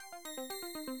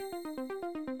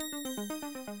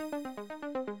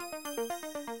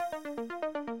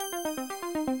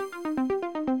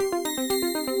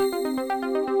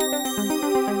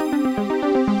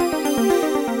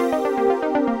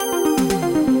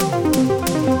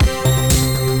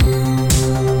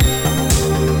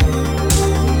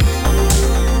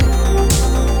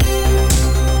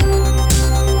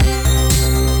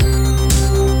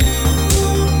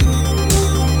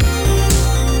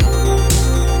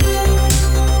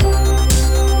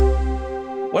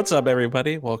What's up,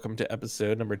 everybody? Welcome to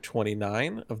episode number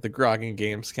 29 of the Grogging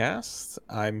Games Cast.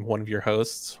 I'm one of your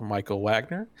hosts, Michael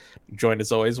Wagner, joined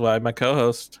as always by my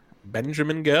co-host,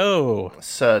 Benjamin Go.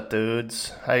 Sup,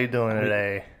 dudes? How you doing We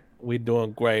today? we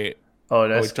doing great. Oh, Are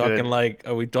we that's talking good. like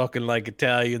are we talking like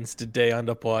Italians today on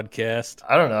the podcast?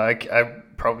 I don't know. I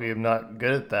probably am not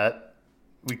good at that.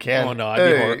 We Oh can. no,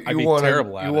 Hey, I'd be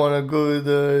terrible you at it. wanna go to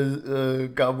the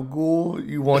gabagool?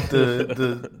 You want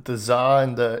the za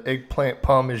and the eggplant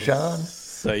parmesan?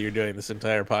 So you're doing this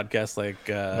entire podcast like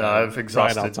No, I've Brian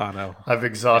exhausted. Altano. I've Yeah,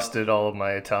 exhausted all of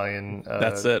my Italian,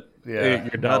 that's it. yeah, You're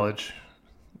done. knowledge.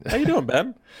 How you doing,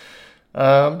 Ben?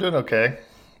 I'm doing okay.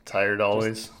 Tired Just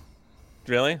always.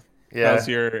 really? Yeah.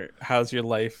 How's your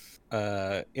life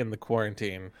in the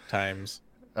quarantine times?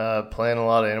 Playing a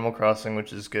lot of Animal Crossing,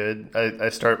 which is good. I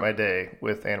start my day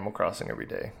with Animal Crossing every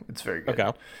day. It's very good.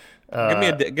 Okay.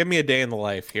 Uh, Give me a day in the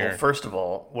life Well, here. first of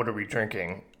all, what are we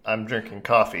drinking? I'm drinking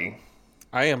coffee.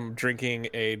 I am drinking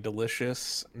a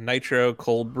delicious nitro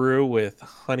cold brew with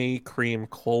honey cream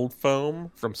cold foam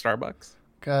from Starbucks.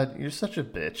 God, you're such a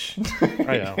bitch.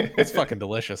 I know. It's fucking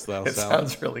delicious though, It so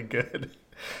sounds really good.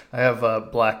 I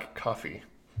have black coffee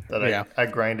that yeah. I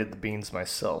grinded the beans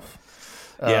myself.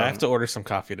 Yeah, I have to order some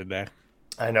coffee today.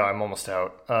 I know, I'm almost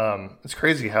out. It's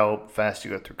crazy how fast you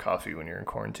go through coffee when you're in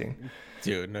quarantine.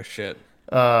 Dude, no shit.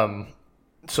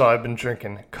 So I've been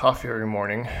drinking coffee every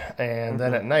morning, and then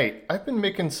Hmm. at night I've been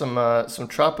making some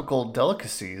tropical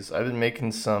delicacies. I've been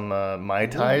making some mai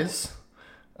tais,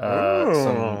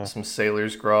 Ooh. some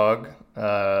sailor's grog.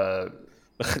 I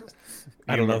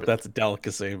You don't know if remember? that's a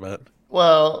delicacy, but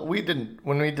Well, we didn't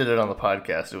when we did it on the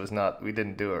podcast. It was not. We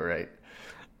didn't do it right,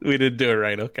 we didn't do it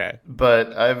right. Okay.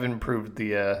 but I've improved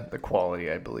the quality.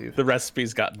 I believe. The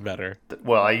recipe's gotten better.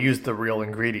 Well, I used the real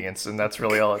ingredients, and that's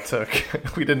really all it took.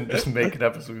 We didn't just make it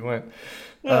up as we went.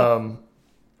 Yeah.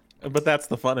 But that's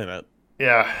the fun in it.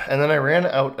 Yeah, and then I ran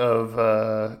out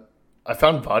of. I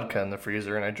found vodka in the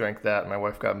freezer, and I drank that. And my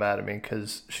wife got mad at me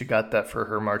because she got that for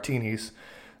her martinis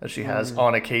that she has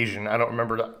on occasion. I don't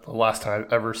remember the last time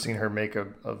I've ever seen her make a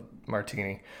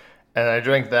martini, and I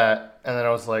drank that, and then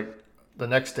I was like, the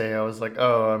next day I was like,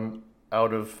 oh, I'm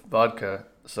out of vodka,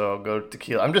 so I'll go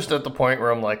tequila. I'm just at the point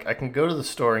where I'm like, I can go to the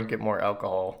store and get more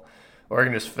alcohol, or I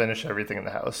can just finish everything in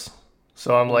the house.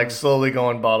 So I'm like slowly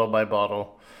going bottle by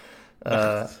bottle.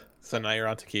 Uh, So now you're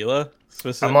on tequila?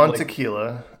 I'm on Like,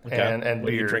 tequila okay. and What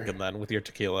are you beer. drinking then with your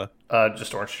tequila?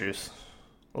 Just orange juice.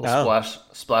 A little Oh,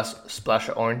 splash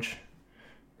of orange.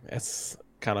 it's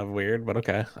kind of weird, but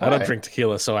okay. I don't Why? drink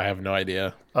tequila, so I have no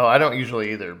idea. Oh, I don't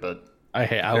usually either, but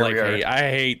there we are. I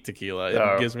hate tequila. It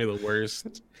Oh, gives me the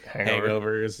worst hangover.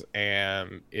 hangovers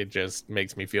and it just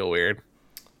makes me feel weird.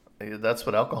 That's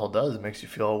what alcohol does. It makes you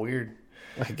feel all weird.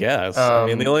 I guess. I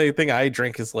mean, the Um, only thing I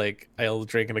drink is like I'll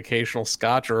drink an occasional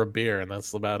scotch or a beer, and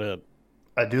that's about it.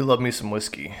 I do love me some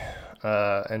whiskey,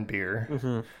 and beer.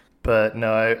 Hmm. But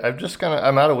no, I've just kind of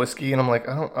I'm out of whiskey, and I'm like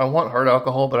I want hard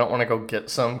alcohol, but I don't want to go get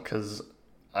some because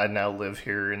I now live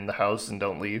here in the house and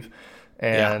don't leave,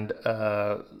 Yeah. and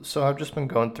so I've just been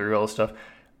going through all this stuff.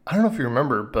 I don't know if you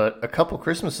remember, but a couple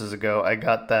Christmases ago, I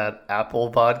got that apple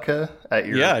vodka at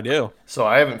Yeah, your. I do. So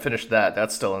I haven't finished that.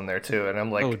 That's still in there too, and I'm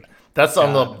Oh like, God.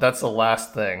 that's the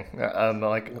last thing. I'm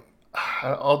like,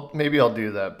 I'll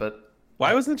do that, but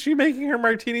Why wasn't she making her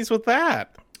martinis with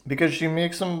that? because she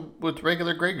makes them with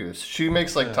regular Grey Goose, she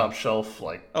makes like top shelf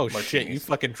like Oh shit, you martinis.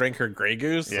 fucking drank her Grey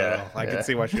Goose? So Yeah, I can yeah.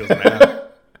 see why she was mad.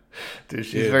 Dude,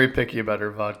 she's Dude. very picky about her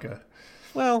vodka.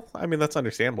 Well, I mean that's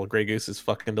understandable. Grey Goose is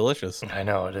fucking delicious. I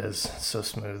know it is. It's so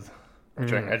smooth. I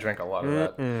drank a lot of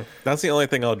that. Mm-mm. That's the only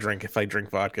thing I'll drink if I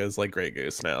drink vodka is like Grey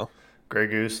Goose now. Grey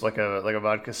Goose, like a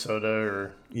vodka soda,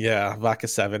 or Yeah, vodka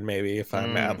 7 maybe if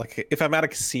I'm at like if I'm at a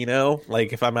casino,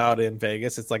 like if I'm out in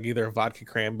Vegas, it's like either a vodka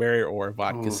cranberry or a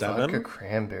vodka ooh, vodka 7.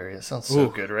 cranberry. It sounds so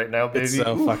Ooh, good right now, it's baby.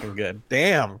 so Ooh. fucking good.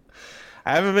 Damn.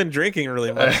 I haven't been drinking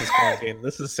really much this quarantine.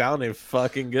 This is sounding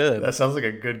fucking good. That sounds like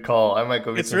a good call. I might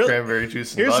go get It's some really cranberry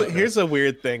juice and vodka. here's a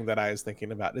weird thing that I was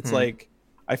thinking about. It's Hmm. like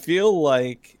I feel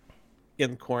like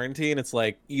in quarantine, it's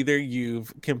like either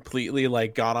you've completely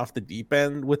like gone off the deep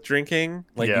end with drinking,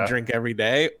 like you Yeah. drink every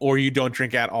day, or you don't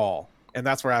drink at all. And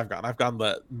that's where I've gone. I've gone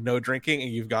the no drinking, and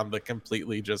you've gone the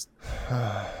completely just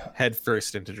head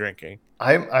first into drinking.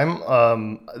 I'm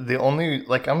the only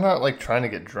like I'm not like trying to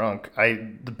get drunk.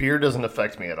 The beer doesn't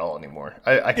affect me at all anymore.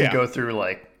 I can Yeah. go through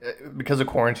like because of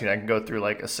quarantine, I can go through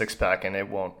like a 6 pack and it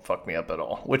won't fuck me up at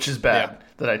all, which is bad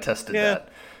that I tested Yeah. that.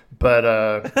 But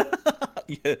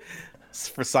Yeah. It's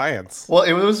for science. Well,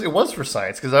 it was for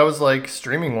science because I was like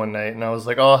streaming one night and I was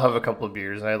like, oh, I'll have a couple of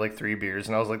beers, and I had like 3 beers,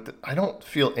 and I was like, I don't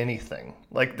feel anything.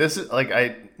 Like this is like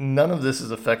I none of this is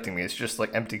affecting me. It's just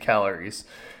like empty calories.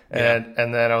 And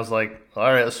then I was like,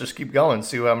 all right, let's just keep going,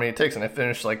 see how many it takes. And I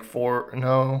finished like four,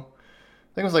 no,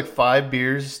 I think it was like 5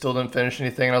 beers. Still didn't finish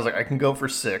anything. And I was like, I can go for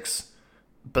 6,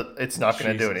 but it's not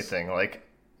going to do anything. Like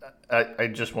I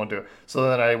just won't do it. So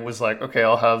then I was like, okay,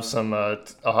 I'll have some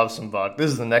vodka.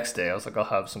 This is the next day. I was like, I'll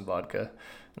have some vodka,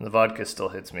 and the vodka still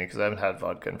hits me because I haven't had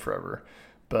vodka in forever.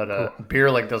 But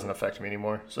beer like doesn't affect me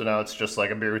anymore. So now it's just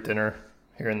like a beer with dinner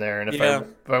here and there. And if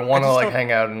I want to like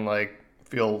hang out and like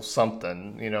feel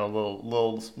something, you know, a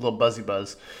little buzzy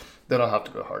buzz, then I'll have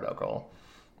to go hard alcohol.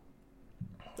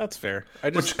 That's fair.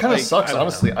 Which kind of sucks,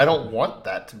 honestly. I don't want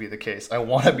that to be the case. I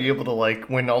want to be able to, like,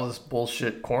 when all this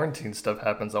bullshit quarantine stuff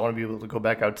happens, I want to be able to go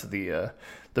back out to the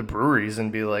breweries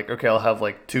and be like, okay, I'll have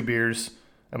like 2 beers,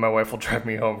 and my wife will drive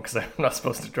me home because I'm not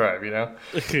supposed to drive, you know?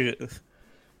 I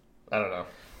don't know.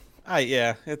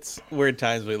 Yeah, it's weird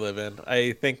times we live in.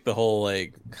 I think the whole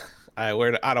like, I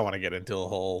don't want to get into a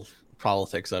whole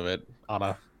politics of it on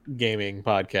a gaming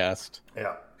podcast.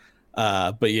 Yeah.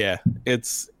 But yeah,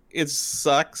 it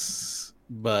sucks,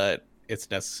 but it's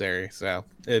necessary. So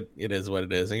it is what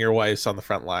it is. And your wife's on the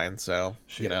front line, so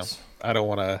She is. I don't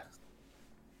want to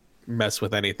mess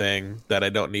with anything that I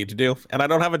don't need to do, and I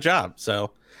don't have a job,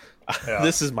 so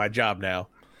this is my job now.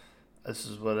 This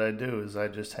is what I do: is I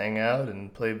just hang out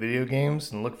and play video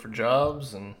games and look for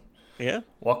jobs and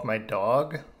walk my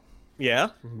dog. Yeah,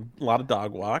 a lot of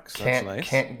dog walks. That's nice.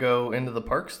 Can't go into the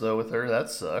parks though with her. That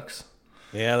sucks.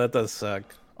 Yeah, that does suck.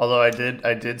 Although I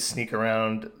did sneak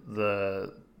around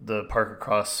the park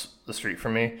across the street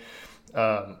from me.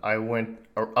 I went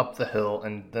up the hill,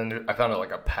 and then I found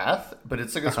like a path, but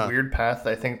it's like this weird path.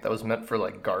 I think that was meant for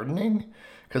like gardening,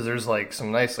 because there's like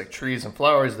some nice like trees and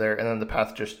flowers there, and then the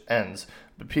path just ends.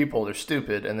 But people, they're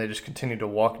stupid, and they just continue to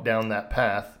walk down that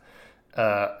path,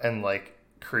 and like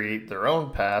create their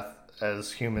own path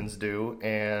as humans do,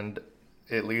 and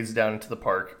it leads down into the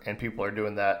park, and people are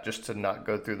doing that just to not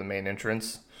go through the main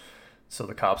entrance, so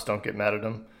the cops don't get mad at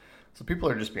them. So people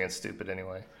are just being stupid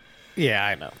anyway. Yeah,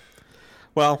 I know.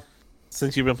 Well,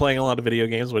 since you've been playing a lot of video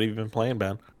games, what have you been playing,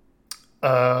 Ben?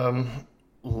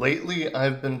 Lately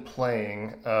I've been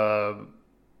playing,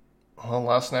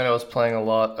 last night I was playing a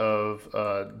lot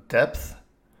of Depth,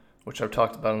 which I've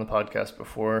talked about on the podcast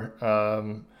before.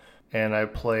 And I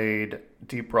played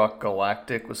Deep Rock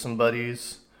Galactic with some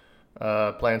buddies,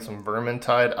 playing some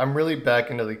Vermintide. I'm really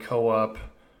back into the co-op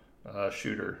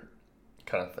shooter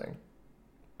kind of thing.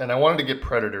 And I wanted to get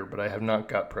Predator, but I have not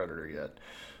got Predator yet.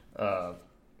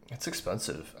 It's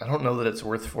expensive. I don't know that it's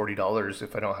worth $40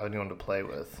 if I don't have anyone to play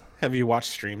with. Have you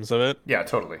watched streams of it? Yeah,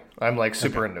 totally. I'm like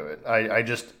super into it. I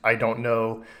don't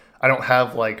know. I don't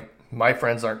have like, my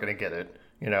friends aren't going to get it,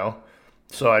 you know?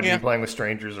 So I'd be playing with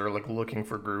strangers or like looking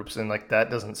for groups, and like that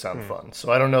doesn't sound fun.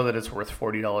 So I don't know that it's worth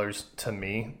 $40 to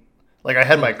me. Like I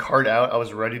had my card out, I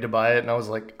was ready to buy it, and I was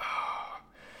like,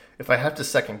 if I have to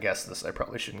second guess this, I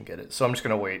probably shouldn't get it. So I'm just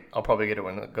gonna wait. I'll probably get it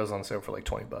when it goes on sale for like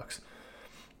 $20.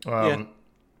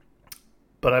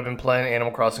 But I've been playing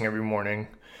Animal Crossing every morning,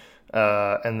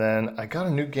 and then I got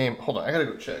a new game. Hold on, I gotta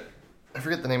go check. I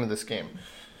forget the name of this game.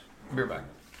 Be right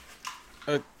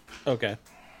back. Okay.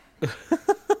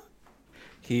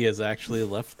 He has actually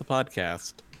left the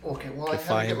podcast. Okay, well, I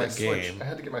had to get my Switch. I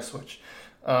had to get my Switch.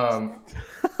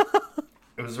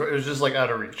 It was just like out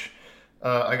of reach.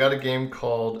 I got a game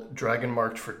called Dragon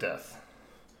Marked for Death.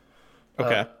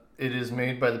 Okay. It is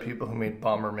made by the people who made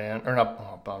Bomberman, or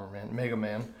not Bomberman, Mega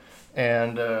Man,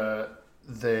 and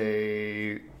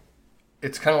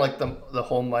it's kind of like the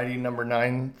whole Mighty Number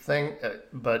 9 thing,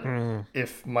 but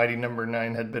if Mighty Number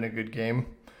 9 had been a good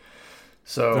game.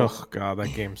 So, oh god,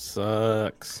 that game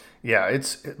sucks. Yeah,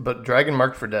 but Dragon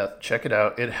Marked for Death. Check it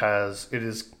out. It is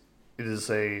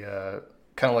a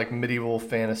kind of like medieval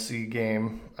fantasy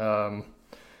game,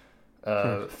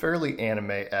 fairly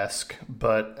anime-esque.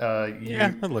 But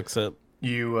it looks it.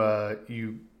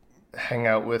 You hang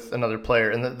out with another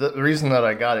player, and the reason that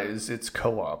I got it is it's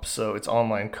co-op, so it's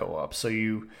online co-op. So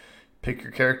you pick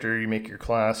your character, you make your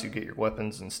class, you get your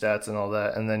weapons and stats and all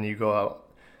that, and then you go out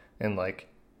and like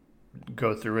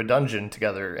go through a dungeon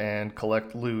together and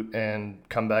collect loot and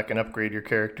come back and upgrade your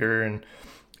character. And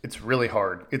it's really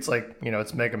hard. It's like,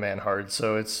 it's Mega Man hard.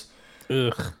 So it's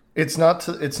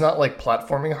not like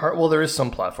platforming hard. Well, there is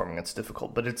some platforming that's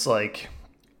difficult, but it's like,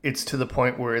 it's to the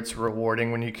point where it's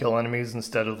rewarding when you kill enemies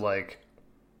instead of like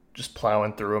just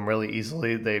plowing through them really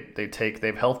easily. They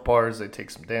have health bars, they take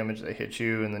some damage, they hit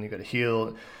you, and then you got to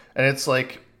heal. And it's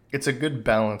like, it's a good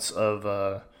balance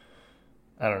of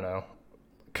I don't know,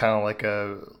 kind of like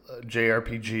a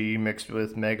JRPG mixed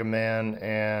with Mega Man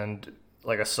and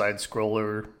like a side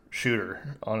scroller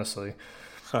shooter, honestly.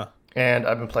 Huh. And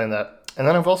I've been playing that. And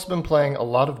then I've also been playing a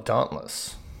lot of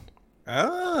Dauntless.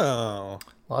 Oh,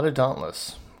 A lot of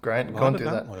Dauntless. a Going lot of through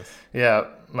that. Dauntless. Yeah,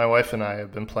 my wife and I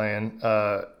have been playing.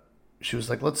 She was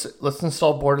like, let's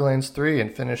install Borderlands 3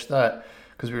 and finish that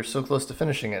because we were so close to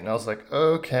finishing it. And I was like,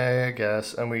 okay, I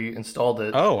guess. And we installed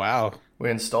it. Oh wow. We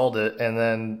installed it, and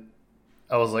then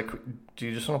I was like, do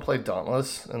you just want to play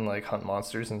Dauntless and like hunt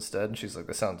monsters instead? And she's like,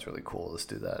 that sounds really cool. Let's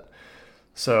do that.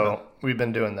 So we've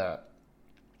been doing that.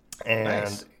 And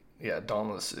Nice. yeah,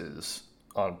 Dauntless is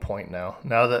on point now.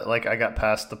 Now that like I got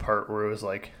past the part where it was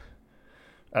like,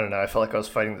 I don't know, I felt like I was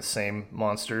fighting the same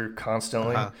monster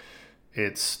constantly. Uh-huh.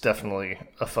 It's definitely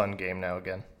a fun game now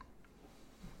again.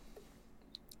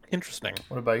 Interesting.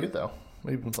 What about you though?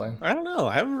 What have you been playing? I don't know.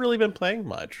 I haven't really been playing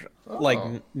much, like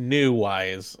Oh, new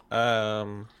wise.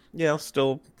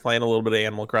 Still playing a little bit of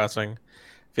Animal Crossing.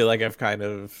 Feel like I've kind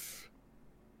of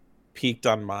peaked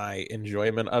on my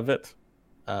enjoyment of it.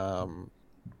 Um,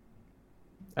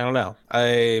 I don't know.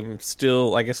 I'm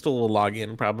still like I still will log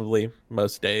in probably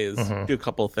most days, hmm do a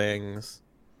couple things,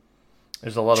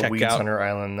 there's a lot of check weeds out. on your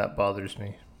island that bothers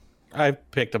me. I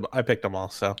picked them all,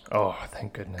 so Oh,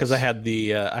 thank because goodness. I had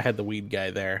the weed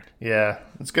guy there Yeah,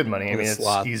 it's good money. I in the mean, it's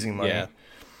slot. easy money. Yeah,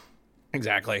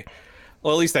 exactly.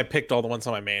 Well, at least I picked all the ones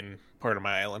on my main part of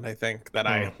my island. I think that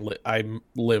Mm. I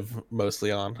live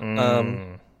mostly on.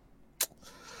 Mm.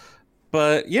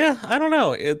 But yeah, I don't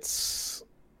know. It's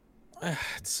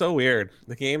so weird.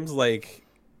 The game's like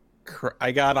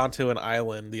I got onto an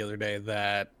island the other day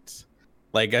that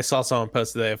like I saw someone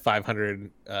posted they have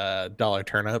 $500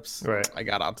 turnips. Right. I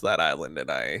got onto that island and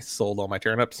I sold all my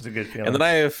turnips. It's a good And then feeling. I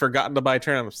have forgotten to buy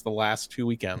turnips the last 2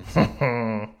 weekends.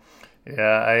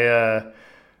 Yeah,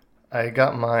 I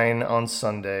got mine on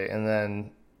Sunday, and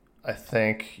then I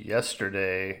think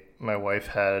yesterday my wife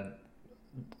had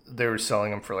they were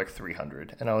selling them for like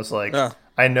 300, and I was like, Oh,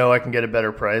 I know I can get a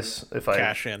better price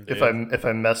cash in, dude. if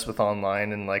I mess with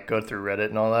online and like go through Reddit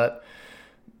and all that,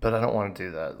 but I don't want to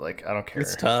do that. Like I don't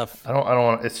It's care. tough. I don't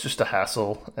want. It's just a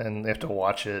hassle, and they have to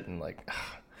watch it and like.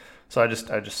 So I just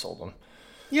sold them.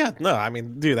 Yeah, no, I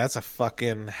mean, dude, that's a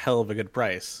fucking hell of a good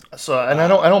price. So and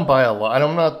Uh, I don't buy a lot.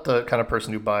 I'm not the kind of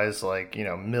person who buys like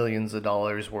millions of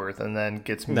dollars worth and then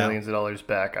gets no. millions of dollars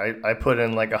back. I put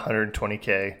in like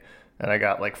 120K and I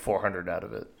got like 400 out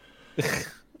of it.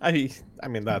 I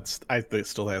mean I think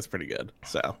still that's pretty good.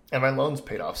 So And my loan's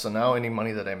paid off. So now any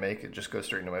money that I make, it just goes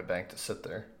straight into my bank to sit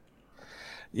there.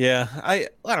 yeah, I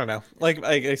don't know. Like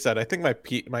I said, I think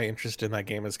my interest in that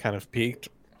game has kind of peaked.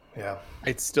 Yeah.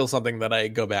 It's still something that I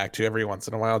go back to every once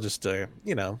in a while just to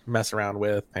mess around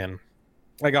with, and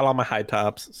I got all my high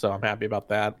tops, so I'm happy about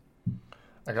that.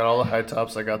 I got all the high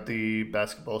tops. I got the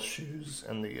basketball shoes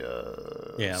and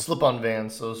the Yeah, slip-on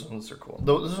Vans. Those ones are cool.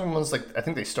 Those are ones like I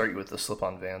think they start you with the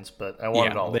slip-on Vans, but I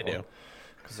wanted yeah, all they of them do.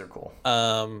 because they're cool.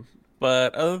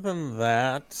 But other than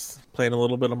that, playing a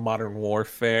little bit of Modern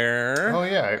Warfare. Oh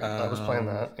yeah, I was playing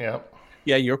Um, that. Yeah.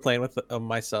 yeah, you were playing with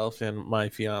myself and my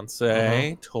Mm-hmm.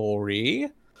 fiance Tori,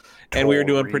 and we were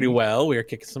doing pretty Tori. well. We were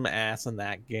kicking some ass in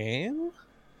that game.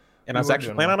 And I We was were actually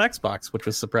doing playing on well. Xbox, which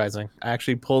was surprising. I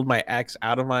actually pulled my X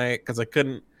out of my because I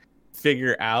couldn't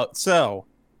figure out. So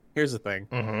here's the thing: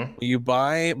 Mm-hmm. when you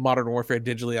buy Modern Warfare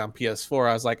digitally on PS4,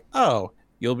 I was like, oh,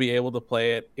 you'll be able to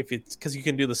play it if it's because you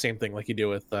can do the same thing like you do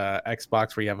with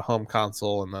Xbox, where you have a home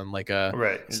console and then like a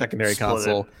Right. secondary Split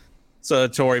console. it. So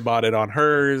Tori bought it on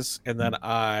hers, and then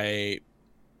I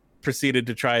proceeded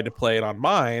to try to play it on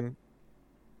mine,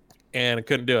 and I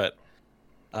couldn't do it.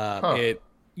 Huh. It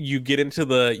you get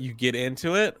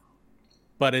into it,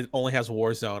 but it only has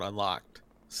Warzone unlocked.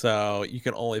 So you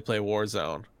can only play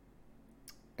Warzone,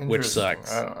 which Interesting.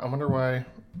 sucks. I wonder why.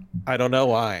 I don't know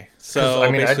why. Because I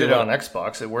So mean, I basically did it on what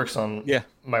Xbox. It works on yeah,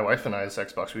 my wife and I's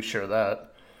Xbox. We share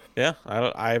that.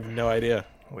 I have no idea.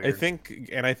 Weird. I think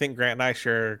Grant and I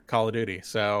share Call of Duty,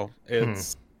 so Hmm.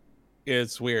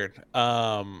 it's weird.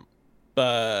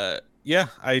 But yeah,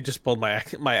 I just pulled my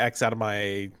X out of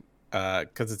my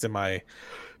because it's in my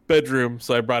bedroom,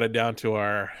 so I brought it down to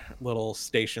our little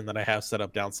station that I have set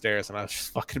up downstairs, and I was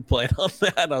just fucking playing on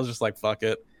that. And I was just like, fuck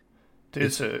it.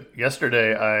 Dude, so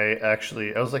yesterday I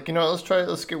was like,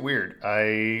 let's get weird.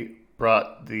 I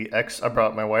brought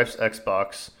my wife's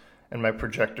Xbox and my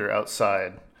projector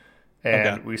outside, Okay,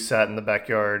 and we sat in the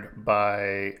backyard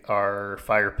by our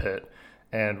fire pit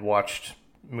and watched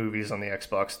movies on the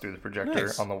Xbox through the projector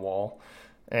nice. on the wall.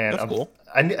 And That's cool.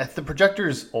 the projector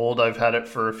is old. I've had it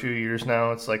for a few years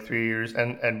now. It's like 3 years,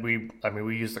 and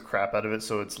we use the crap out of it,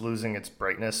 so it's losing its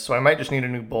brightness. So I might just need a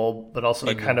new bulb, but also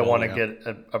I Need a new kind of want to bulb,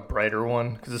 get a brighter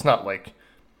one because it's not like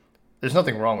there's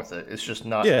nothing wrong with it. It's just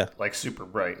not Yeah. like super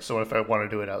bright. So if I want to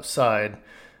do it outside,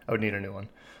 I would need a new one.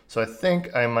 So I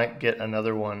think I might get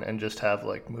another one and just have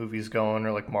like movies going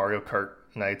or like Mario Kart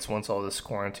nights once all this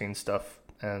quarantine stuff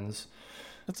ends.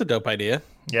 That's a dope idea.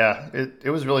 Yeah, it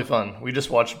was really fun. We just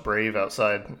watched Brave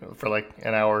outside for like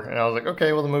an hour, and I was like,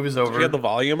 okay, well, the movie's Did over. you have the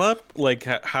volume up? Like,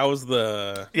 how's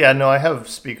the? Yeah, no, I have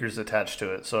speakers attached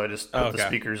to it, so I just put the Okay.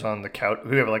 speakers on the couch.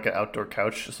 We have like an outdoor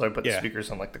couch, so I put the Yeah.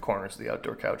 speakers on like the corners of the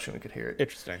outdoor couch, and we could hear it.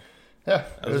 Interesting. Yeah,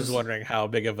 I was just wondering how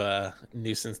big of a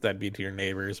nuisance that'd be to your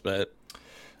neighbors, but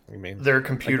I mean, they're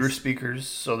computer speakers,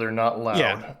 so they're not loud.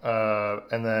 Yeah.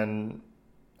 And then,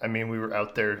 I mean, we were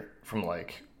out there from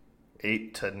like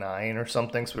 8 to 9 or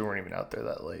something, so we weren't even out there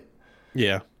that late.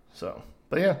 yeah, So,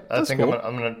 but yeah, I That's think cool.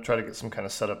 I'm gonna try to get some kind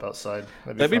of setup outside.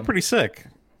 that'd be fun. pretty sick.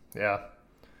 Yeah.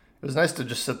 It was nice to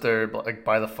just sit there like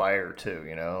by the fire too,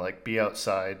 like be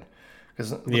outside.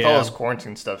 Because with all Yeah. this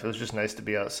quarantine stuff, it was just nice to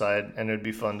be outside, and it'd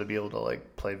be fun to be able to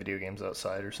like play video games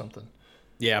outside or something.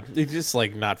 Yeah, you just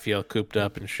like not feel cooped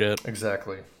up and shit.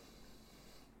 Exactly.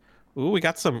 Ooh, we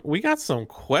got some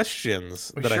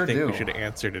questions We that sure I think do. we should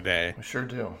answer today. I sure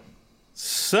do.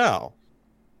 So,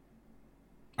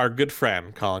 our good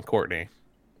friend Colin Courtney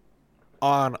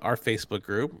on our Facebook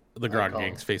group, the Hi, Grog Colin.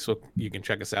 Gangs Facebook. You can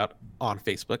check us out on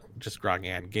Facebook, just Grog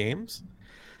and Games.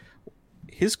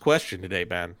 His question today,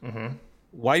 Ben. Mm-hmm.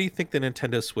 Why do you think the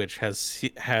Nintendo Switch has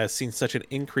seen such an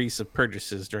increase of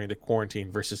purchases during the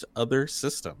quarantine versus other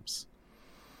systems?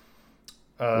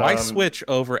 Why Switch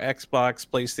over Xbox,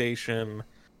 PlayStation?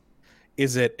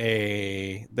 Is it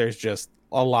there's just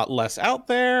a lot less out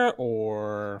there,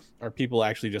 or are people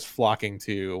actually just flocking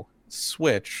to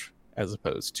Switch as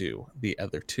opposed to the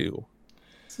other two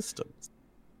systems?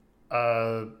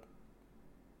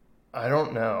 I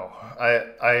don't know.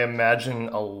 I imagine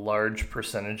a large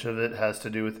percentage of it has to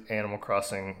do with Animal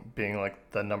Crossing being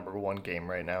like the number one game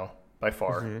right now by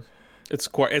far. Mm-hmm.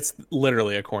 It's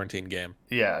literally a quarantine game.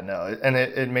 Yeah, no, and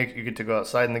it makes you get to go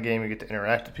outside in the game, you get to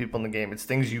interact with people in the game. It's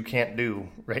things you can't do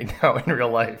right now in real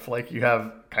life. Like you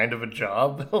have kind of a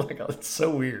job. Like it's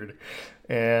so weird,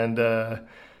 and that's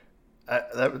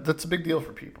a big deal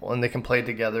for people, and they can play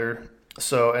together.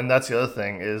 So, and that's the other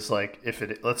thing is like if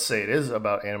let's say it is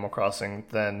about Animal Crossing,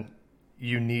 then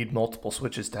you need multiple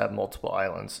Switches to have multiple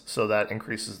islands. So that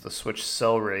increases the Switch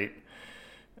sell rate.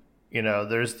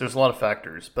 There's a lot of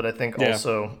factors, but I think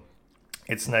also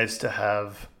it's nice to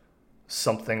have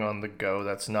something on the go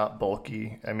that's not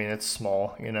bulky. I mean, it's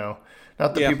small, Not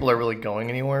that people are really going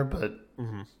anywhere, but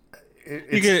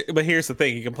But here's the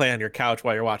thing: you can play on your couch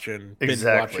while you're watching,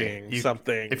 exactly binge watching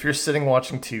something. If you're sitting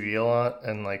watching TV a lot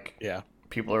and like Yeah,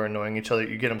 people are annoying each other,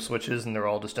 you get them Switches and they're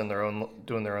all just doing their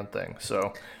own thing.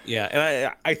 So yeah,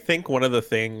 and I think one of the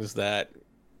things that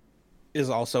is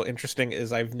also interesting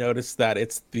is I've noticed that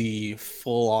it's the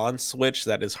full-on Switch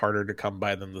that is harder to come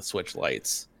by than the Switch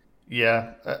Lights.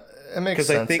 yeah, it makes 'Cause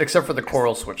I sense. think- Except for the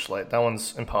Coral Switch Lite, that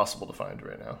one's impossible to find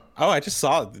right now. Oh, I just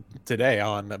saw it today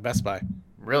on Best Buy.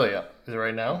 Really? Is it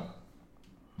right now?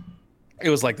 It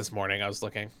was like this morning. I was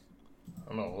looking.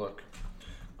 I'm gonna look.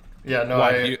 Yeah, no,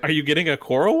 Why, are you getting a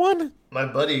Coral one? my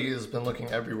buddy has been looking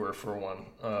everywhere for one.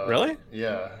 Really?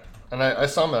 Yeah. And I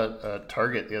saw him at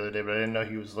Target the other day, but I didn't know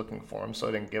he was looking for him, so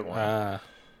I didn't get one.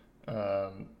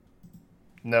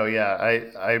 No, yeah,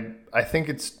 I think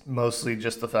it's mostly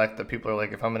just the fact that people are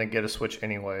like, if I'm going to get a Switch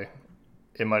anyway,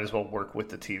 it might as well work with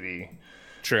the TV.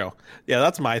 True. Yeah,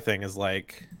 that's my thing. Is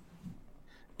like,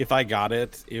 if I got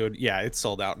it, it would. Yeah, it's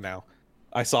sold out now.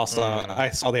 I saw some. I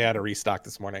saw they had a restock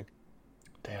this morning.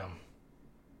 Damn.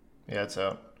 Yeah, it's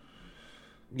out.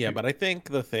 Yeah, but I think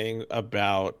the thing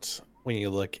about when you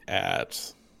look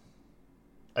at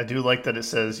I do like that it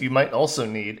says you might also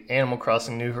need Animal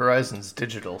Crossing New Horizons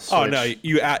digital Switch. oh no,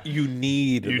 you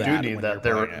need You that do need when that.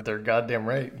 you're playing it. They're goddamn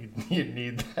right. You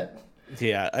need that.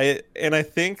 Yeah, I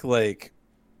think like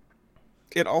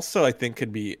it also I think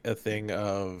could be a thing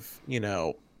of,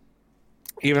 even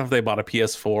if they bought a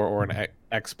PS4 or an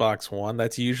Xbox One,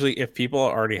 that's usually if people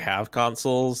already have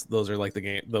consoles, those are like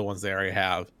the ones they already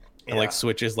have. And like Yeah.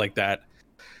 Switch is like that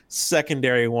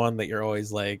secondary one that you're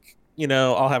always like,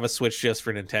 I'll have a Switch just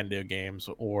for Nintendo games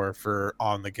or for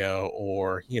on the go,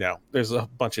 or there's a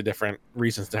bunch of different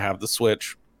reasons to have the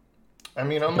Switch. I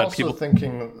mean, I'm But also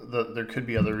thinking that there could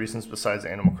be other reasons besides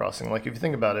Animal Crossing. Like, if you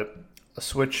think about it, a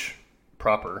Switch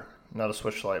proper, not a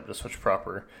Switch Lite, but a Switch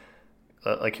proper,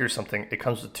 like, here's something. It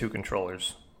comes with two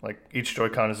controllers. Like each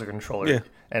Joy-Con is a controller. Yeah.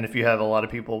 And if you have a lot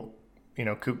of people,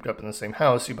 cooped up in the same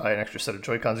house, you buy an extra set of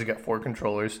Joy-Cons. You get 4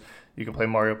 controllers. You can play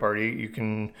Mario Party. You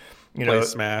can, Play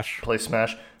Smash. Play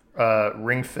Smash.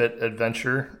 Ring Fit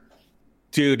Adventure.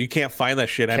 Dude, you can't find that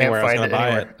shit Can't anywhere. I was find gonna it buy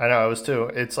anywhere. I know, I was too.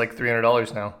 It's like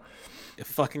 $300 now. it.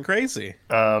 Fucking crazy.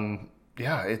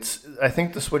 Yeah, I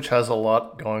think the Switch has a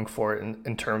lot going for it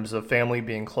in terms of family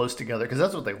being close together, because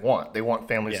that's what they want. They want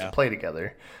families to play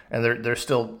together, and they're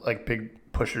still like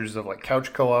big pushers of like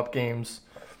couch co-op games.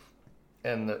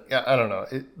 And I don't know.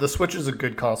 The Switch is a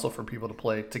good console for people to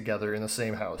play together in the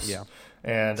same house. Yeah,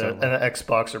 and an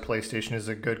Xbox or PlayStation is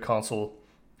a good console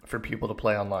for people to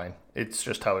play online. It's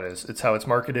just how it is. It's how it's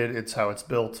marketed. It's how it's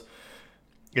built.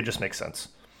 It just makes sense.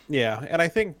 Yeah, and I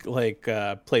think like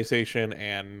PlayStation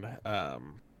and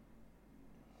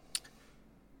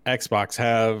Xbox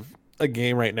have a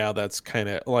game right now that's kind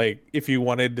of like, if you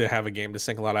wanted to have a game to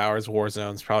sink a lot of hours,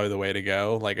 Warzone's probably the way to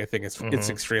go. Like I think it's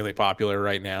extremely popular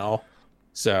right now,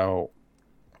 so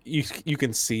you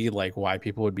can see like why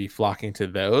people would be flocking to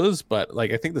those. But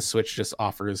like I think the Switch just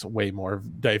offers way more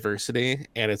diversity,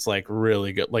 and it's like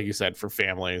really good, like you said, for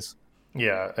families.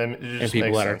 Yeah, and it just people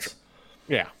makes that sense.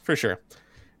 Yeah, for sure.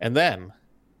 And then,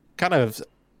 kind of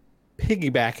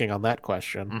piggybacking on that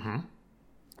question,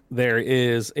 there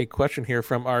is a question here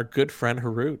from our good friend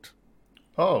Harut.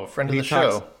 Oh, friend of the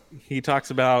show. He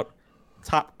talks about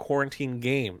top quarantine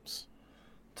games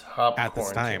Top at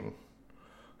this quarantine. time.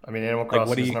 I mean, Animal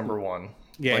Crossing is number one.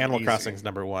 Yeah, Like, Animal easy. Crossing's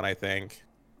number one, I think.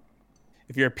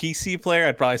 If you're a PC player,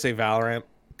 I'd probably say Valorant,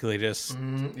 because they just...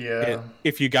 Yeah.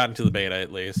 if you got into the beta,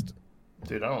 at least.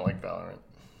 Dude, I don't like Valorant.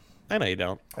 I know you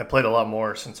don't. I played a lot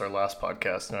more since our last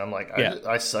podcast, and I'm like,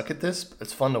 I suck at this.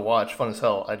 It's fun to watch, fun as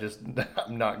hell.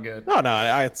 I'm not good. No,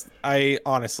 I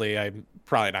honestly, I'm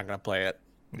probably not going to play it,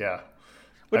 Yeah.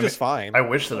 which is fine. I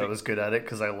wish that I was good at it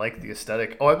because I like the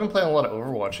aesthetic. Oh, I've been playing a lot of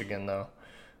Overwatch again, though.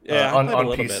 Yeah, on I played a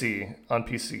little PC. bit. On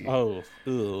PC. Oh,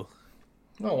 ooh.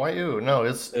 No, why you? No,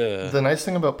 it's the nice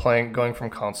thing about going from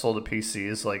console to PC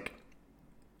is like,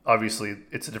 obviously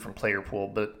it's a different player pool,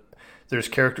 but there's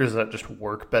characters that just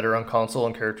work better on console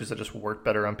and characters that just work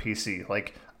better on PC.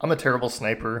 Like, I'm a terrible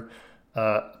sniper,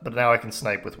 but now I can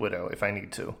snipe with Widow if I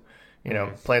need to.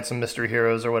 Playing some Mystery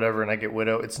Heroes or whatever, and I get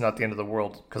Widow, it's not the end of the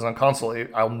world. Because on console,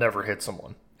 I'll never hit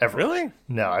someone. Ever. Really?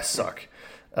 No, I suck.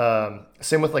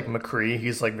 Same with like McCree.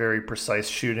 He's like very precise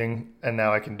shooting, and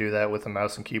now I can do that with a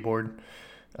mouse and keyboard.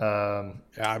 I'm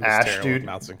just Ash, terrible dude. with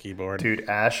mouse and keyboard. Dude,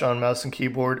 Ash on mouse and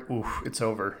keyboard, oof, it's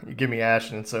over. You give me Ash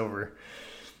and it's over.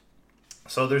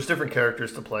 So there's different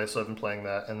characters to play, so I've been playing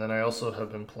that. And then I also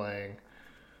have been playing...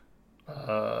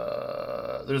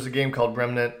 there's a game called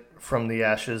Remnant from the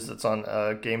Ashes that's on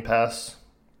Game Pass.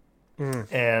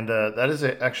 And that is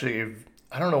actually...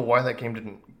 I don't know why that game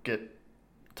didn't get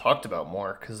talked about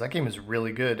more, because that game is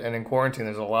really good. And in quarantine,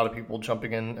 there's a lot of people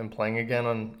jumping in and playing again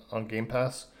on Game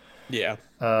Pass. Yeah.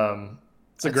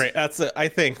 It's a great... I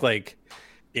think, like,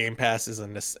 Game Pass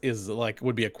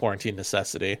would be a quarantine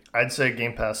necessity. I'd say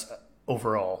Game Pass...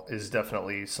 overall is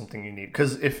definitely something you need,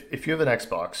 because if you have an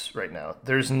Xbox right now,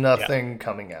 there's nothing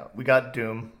coming out. We got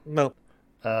Doom. Nope.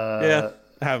 I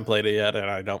haven't played it yet, and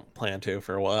I don't plan to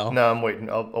for a while. No, I'm waiting.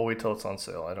 I'll wait till it's on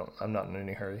sale. I'm not in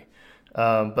any hurry.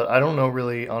 But I don't know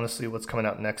really, honestly, what's coming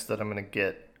out next that I'm gonna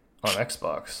get on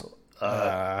Xbox.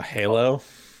 Halo.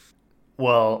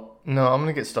 Well, no, I'm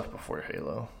gonna get stuff before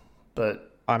Halo,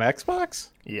 but on Xbox.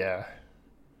 Yeah.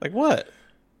 Like what?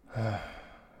 You're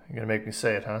gonna make me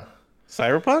say it, huh?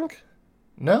 Cyberpunk?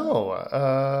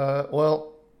 No.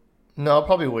 Well, no, I'll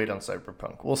probably wait on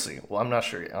Cyberpunk. We'll see. Well, I'm not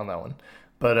sure on that one.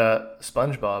 But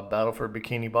SpongeBob Battle for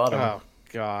Bikini Bottom. Oh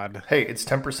God. Hey, it's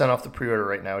 10% off the pre-order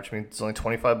right now, which means it's only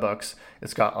 $25.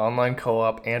 It's got online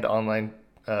co-op and online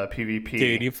PvP.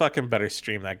 Dude, you fucking better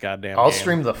stream that goddamn I'll game.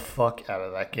 stream the fuck out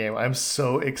of that game. I'm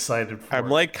so excited for it. I'm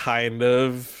like kind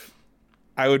of...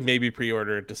 I would maybe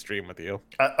pre-order it to stream with you.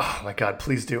 Oh my god,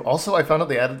 please do. Also, I found out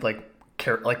they added like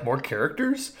more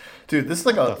characters. Dude, this is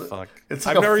like What the fuck? It's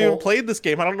like I've never even played this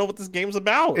game. I don't know what this game's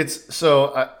about. It's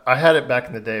so I had it back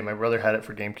in the day. My brother had it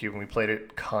for GameCube, and we played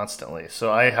it constantly.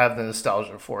 So I have the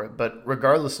nostalgia for it. But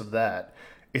regardless of that,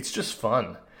 it's just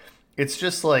fun. It's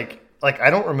just like I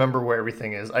don't remember where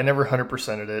everything is. I never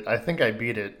 100%ed it. I think I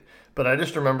beat it, but I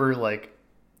just remember like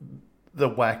the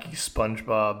wacky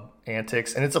SpongeBob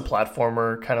antics, and it's a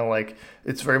platformer, kind of like,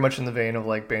 it's very much in the vein of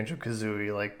like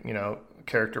Banjo-Kazooie, like,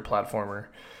 character platformer.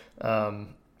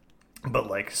 But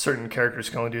like certain characters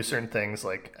can only do certain things.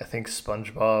 Like I think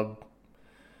SpongeBob,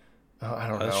 I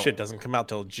don't know. This shit doesn't come out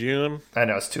till June. I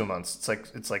know, it's 2 months.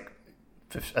 It's like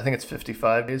I think it's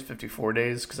 55 days, 54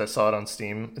 days, because I saw it on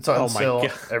Steam. It's on Oh my sale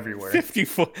god. everywhere.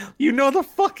 54. You know the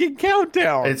fucking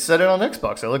countdown. It said it on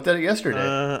Xbox. I looked at it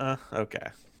yesterday. Okay.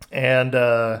 And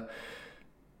yeah,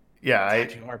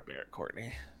 God, you are Bear,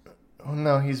 Courtney. oh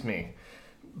no, he's me.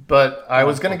 But I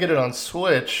was gonna get it on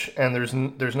Switch, and there's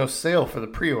no sale for the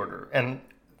pre-order. And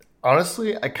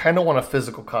honestly, I kind of want a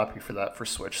physical copy for that for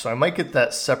Switch, so I might get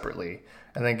that separately,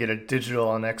 and then get a digital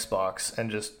on Xbox, and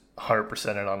just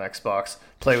 100% it on Xbox.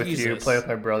 Play with you, Jesus. play with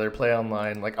my brother, play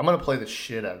online. Like I'm gonna play the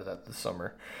shit out of that this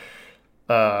summer.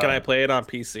 Can I play it on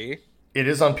PC? It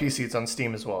is on PC. It's on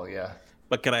Steam as well. Yeah.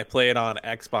 But can I play it on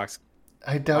Xbox?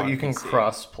 I doubt On you can PC.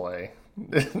 cross-play.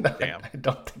 Damn. I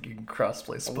don't think you can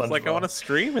cross-play SpongeBob. It's like I want to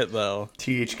stream it though.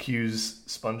 THQ's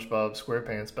SpongeBob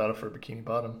SquarePants Battle for Bikini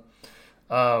Bottom.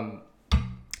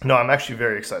 No, I'm actually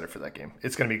very excited for that game.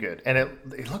 It's going to be good. And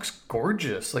it looks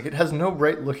gorgeous. Like, it has no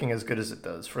right looking as good as it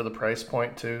does for the price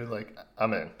point, too. Like,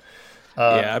 I'm in.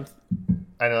 Yeah,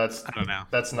 I know I don't know.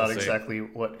 that's not We'll see. exactly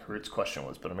what Harut's question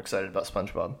was, but I'm excited about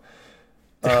SpongeBob.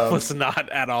 It was not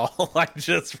at all. I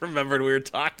just remembered we were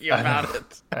talking about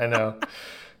it. I know.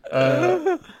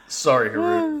 Sorry,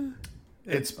 Harut.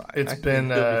 It's been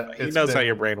He knows how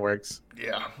your brain works.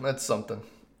 yeah, that's something.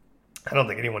 I don't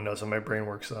think anyone knows how my brain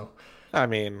works though. I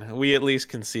mean, we at least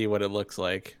can see what it looks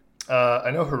like.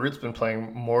 I know Harut's been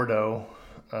playing Mordo,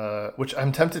 which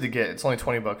I'm tempted to get. It's only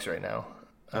 $20 right now.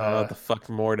 I don't know what the fuck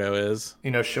Mordo is.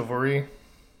 You know Chivalry?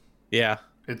 Yeah.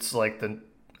 It's like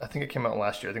I think it came out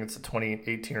last year. I think it's the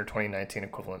 2018 or 2019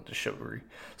 equivalent to Chivalry.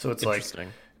 So it's like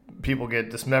Interesting. people get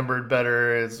dismembered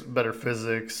better. It's better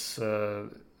physics,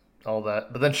 all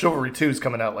that. But then Chivalry 2 is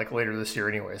coming out like later this year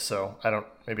anyway. So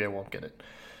maybe I won't get it.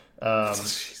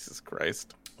 Jesus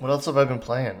Christ. What else have I been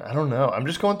playing? I don't know. I'm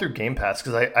just going through Game Pass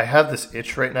because I have this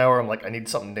itch right now where I'm like, I need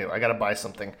something new. I got to buy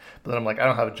something. But then I'm like, I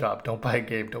don't have a job. Don't buy a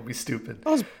game. Don't be stupid.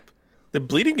 Did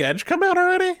Bleeding Edge come out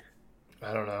already?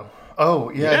 I don't know.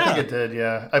 Oh, yeah, I think it did.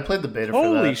 Yeah. I played the beta for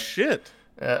that. Holy shit.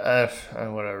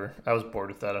 Whatever. I was bored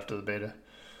with that after the beta.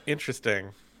 Interesting.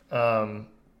 Yeah.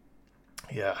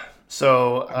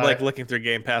 So I'm like looking through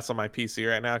Game Pass on my PC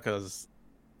right now because,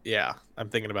 yeah, I'm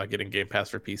thinking about getting Game Pass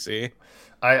for PC.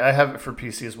 I have it for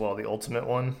PC as well, the Ultimate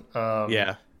one.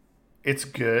 Yeah. It's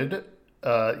good.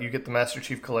 You get the Master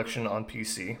Chief Collection on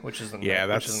PC, which is a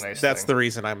nice that's thing. the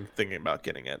reason I'm thinking about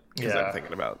getting it because Yeah. I'm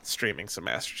thinking about streaming some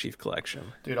Master Chief Collection.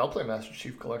 Dude, I'll play Master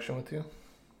Chief Collection with you.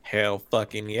 Hell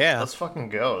fucking yeah. Let's fucking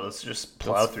go. Let's just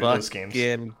plow Let's through those games.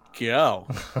 fucking go.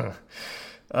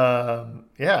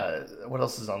 Yeah. What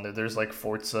else is on there? There's like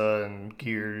Forza and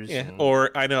Gears. Yeah. And...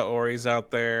 Or I know Ori's out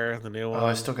there, the new one. Oh,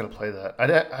 I still gotta play that.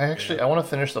 I want to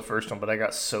finish the first one, but I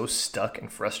got so stuck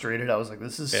and frustrated. I was like,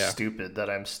 this is stupid that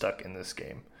I'm stuck in this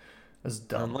game. It's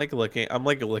dumb. I'm like looking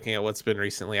at what's been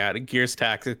recently added. Gears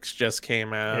Tactics just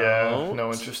came out. Yeah,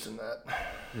 no interest in that.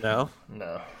 No.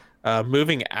 No.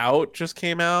 Moving Out just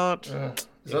came out. Is that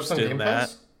Interested on in Game that.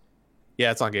 Pass?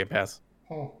 Yeah, it's on Game Pass.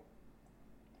 Oh.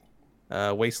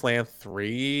 Wasteland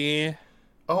 3.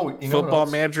 Oh, you know what Football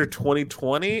else? Manager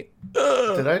 2020.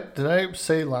 Ugh. Did I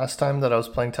say last time that I was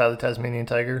playing Ty the Tasmanian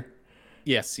Tiger?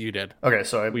 Yes, you did. Okay,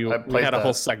 so I We played had a that.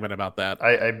 whole segment about that.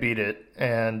 I beat it,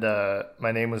 and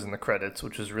my name was in the credits,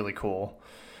 which was really cool.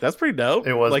 That's pretty dope.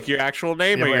 It was- like your actual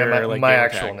name or Yeah, your like my gamer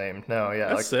actual tag? name. No,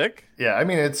 yeah, That's sick. yeah. I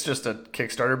mean, it's just a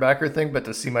Kickstarter backer thing, but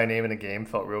to see my name in a game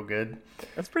felt real good.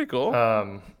 That's pretty cool.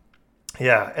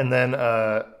 Yeah, and then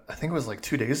I think it was like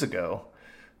 2 days ago.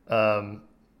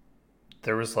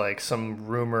 There was like some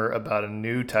rumor about a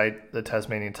new the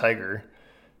Tasmanian Tiger,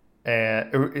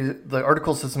 and the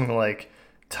article said something like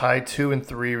Ty 2 and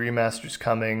 3 remasters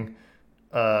coming,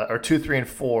 or 2, 3, and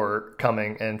 4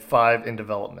 coming, and 5 in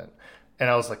development. And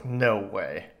I was like, no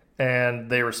way. And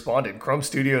they responded. Chrome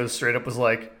Studios straight up was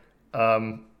like,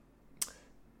 5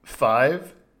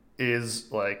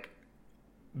 is like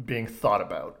being thought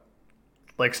about.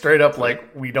 Like straight up,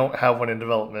 like we don't have one in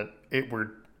development. We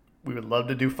would love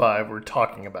to do 5. We're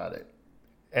talking about it.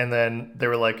 And then they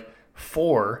were like,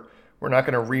 4, we're not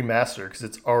going to remaster because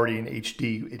it's already in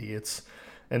HD, you idiots.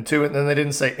 And 2, and then they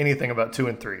didn't say anything about 2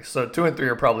 and 3. So 2 and 3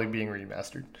 are probably being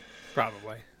remastered.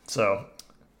 Probably. So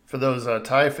for those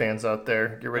Ty fans out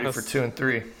there, get ready for 2 and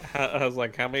 3. I was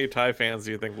like, how many Thai fans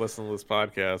do you think listen to this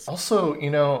podcast? Also, I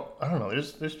don't know.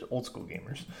 There's old school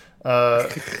gamers.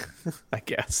 I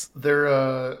guess.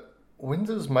 They're when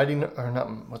does or not?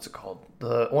 What's it called?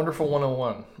 The Wonderful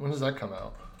 101. When does that come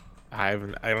out? I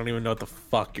don't even know what the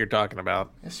fuck you're talking about.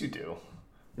 Yes, you do.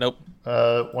 Nope.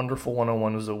 Wonderful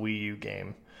 101 was a Wii U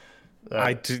game.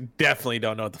 Definitely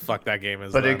don't know what the fuck that game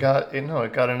is. But then. it got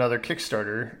another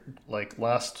Kickstarter like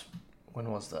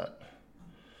when was that?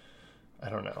 I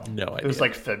don't know. No It was idea.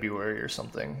 like February or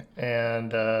something,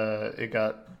 and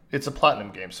it's a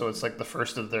platinum game, so it's like the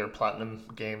first of their platinum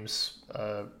games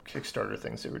Kickstarter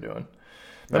things they were doing.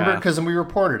 Remember, Yeah. because we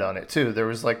reported on it too. There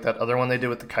was like that other one they did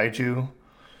with the kaiju.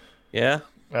 Yeah.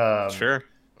 Um, Sure.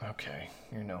 okay,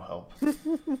 you're no help.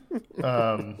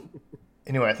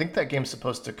 Anyway, I think that game's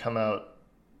supposed to come out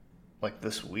like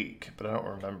this week, but I don't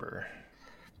remember.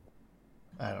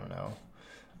 I don't know.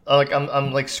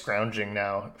 I'm like scrounging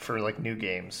now for like new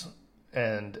games,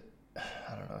 and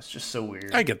I don't know. It's just so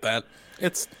weird. I get that.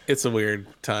 It's a weird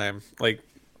time. Like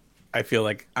I feel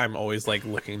like I'm always like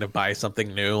looking to buy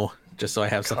something new just so I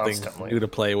have something Constantly. new to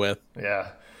play with. Yeah.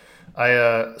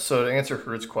 So to answer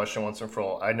Hurd's question once and for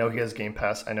all, I know he has Game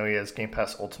Pass. I know he has Game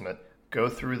Pass Ultimate. Go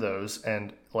through those,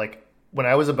 and like when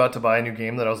I was about to buy a new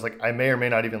game that I was like, I may or may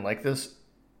not even like this.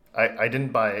 I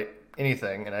didn't buy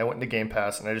anything, and I went into Game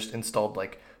Pass and I just installed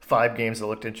like 5 games that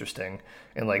looked interesting,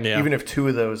 and like Yeah. even if 2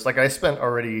 of those, like I spent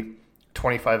already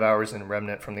 25 hours in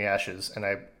Remnant from the Ashes, and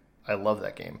I love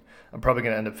that game. I'm probably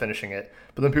gonna end up finishing it,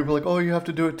 but then people are like, oh, you have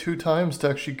to do it 2 times to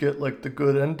actually get like the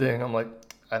good ending. I'm like,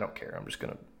 I don't care. I'm just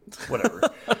gonna whatever.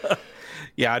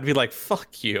 Yeah, I'd be like,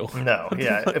 fuck you. No,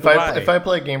 yeah. Why? If I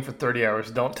play a game for 30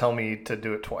 hours, don't tell me to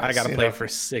do it twice. I gotta you play know? for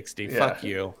 60. Yeah. Fuck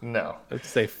you. No. Let's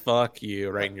say fuck you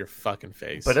right in your fucking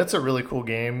face. But it's a really cool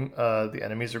game. The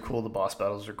enemies are cool. The boss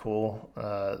battles are cool.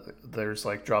 There's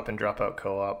like drop in, drop out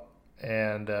co-op,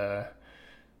 and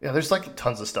yeah, there's like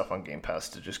tons of stuff on Game Pass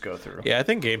to just go through. Yeah, I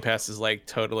think Game Pass is like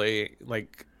totally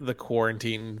like the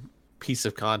quarantine piece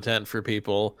of content for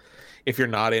people. If you're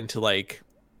not into like,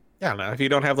 I don't know, if you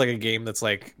don't have like a game that's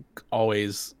like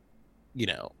always, you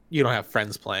don't have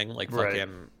friends playing like Right.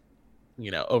 fucking,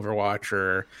 Overwatch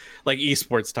or like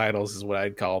esports titles is what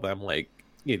I'd call them. Like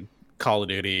Call of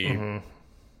Duty, Mm-hmm.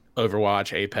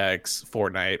 Overwatch, Apex,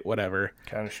 Fortnite, whatever.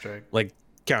 Counter Strike. Like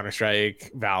Counter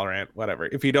Strike, Valorant, whatever.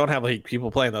 If you don't have like people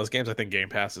playing those games, I think Game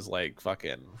Pass is like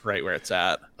fucking right where it's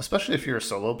at. Especially if you're a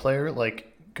solo player,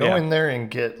 like go Yeah. in there and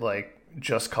get like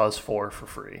Just Cause 4 for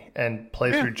free and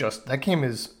play Yeah. through that game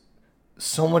is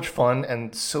so much fun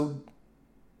and so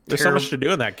There's so much to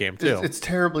do in that game too. it's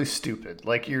terribly stupid.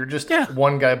 Like you're just Yeah.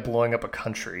 one guy blowing up a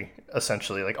country,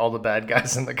 essentially, like all the bad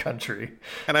guys in the country.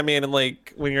 And I mean,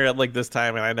 like when you're at like this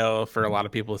time, and I know for a lot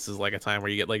of people, this is like a time where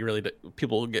you get like really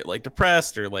people get like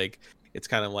depressed or like it's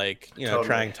kind of like Totally.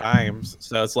 trying times.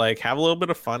 So it's like have a little bit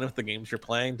of fun with the games you're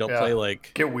playing. Don't Yeah. play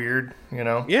like Get weird, you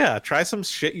know? yeah, try some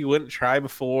shit you wouldn't try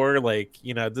before. Like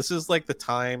this is like the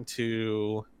time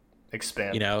to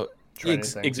Expand. you know Try new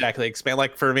things. exactly expand.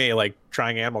 Like for me, like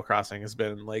trying Animal Crossing has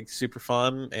been like super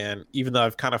fun, and even though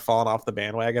I've kind of fallen off the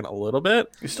bandwagon a little bit,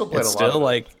 You still played it's a lot still of it.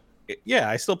 like yeah,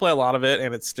 I still play a lot of it,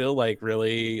 and it's still like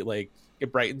really like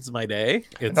it brightens my day.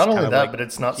 It's Not only kind of, that, like, but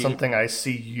it's not cute. something I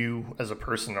see you as a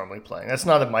person normally playing. That's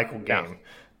not a Michael No. game,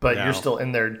 but No. you're still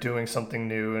in there doing something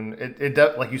new, and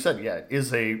like you said, yeah, it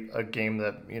is a game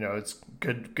that it's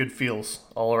good feels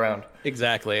all around.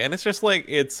 Exactly, and it's just like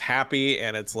it's happy,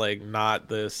 and it's like not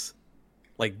this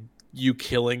like you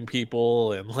killing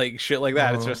people and like shit like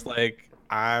that. It's Uh-huh. just like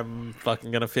I'm fucking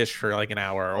gonna fish for like an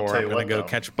hour, I'll or tell I'm you gonna what, go though.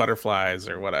 catch butterflies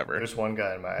or whatever. There's one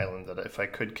guy on my island that if I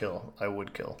could kill, I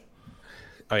would kill.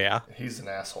 Oh yeah, He's an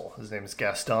asshole. His name is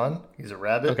Gaston. He's a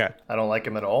rabbit. Okay. I don't like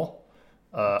him at all.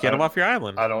 get him off your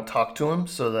island. I don't talk to him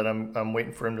so that I'm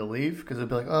waiting for him to leave because he'd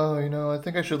be like, oh, I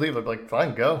think I should leave. I'd be like,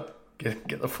 fine, go.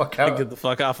 Get the fuck out. Get the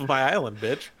fuck off of my island,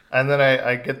 bitch. And then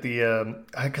I get the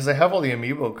because I have all the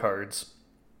amiibo cards.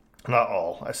 Not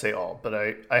all, I say all, but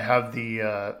I have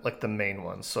the like the main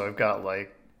ones. So I've got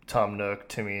like Tom Nook,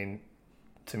 Timmy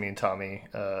and Tommy,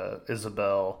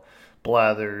 Isabel,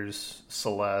 Blathers,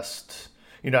 Celeste.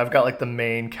 I've got like the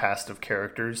main cast of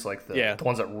characters, like Yeah. the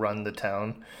ones that run the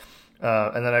town.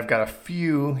 And then I've got a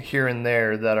few here and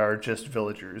there that are just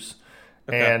villagers.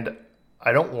 Okay. And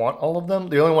I don't want all of them.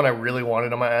 The only one I really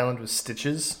wanted on my island was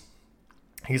Stitches.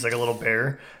 He's like a little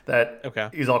bear that Okay.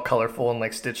 he's all colorful and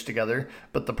like stitched together.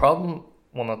 But the problem,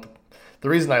 well, not the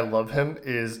reason I love him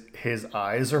is his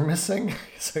eyes are missing.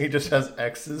 So he just has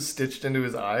X's stitched into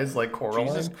his eyes like Coraline.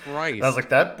 Jesus Christ. And I was like,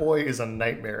 that boy is a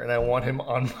nightmare, and I want him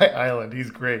on my island. He's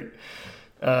great.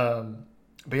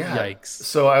 But yeah, Yikes.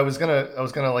 So I was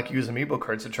gonna like use amiibo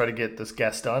cards to try to get this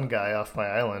Gaston guy off my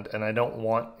island, and I don't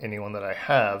want anyone that I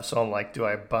have. So I'm like, do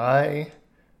I buy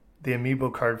the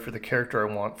amiibo card for the character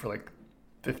I want for like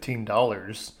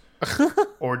 $15,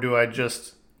 or do I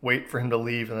just wait for him to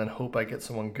leave and then hope I get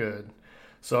someone good?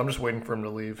 So I'm just waiting for him to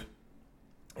leave.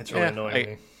 It's really annoying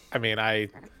me. I mean,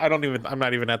 I'm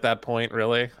not even at that point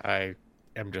really. I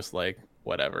am just like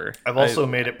whatever. I've also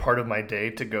made it part of my day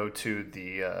to go to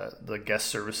the guest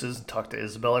services and talk to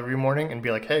Isabel every morning and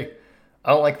be like, hey,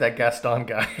 I don't like that Gaston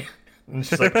guy. And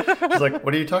she's like,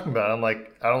 what are you talking about? I'm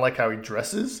like, I don't like how he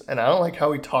dresses, and I don't like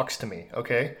how he talks to me.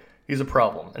 Okay, he's a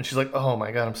problem. And she's like, oh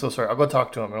my god, I'm so sorry. I'll go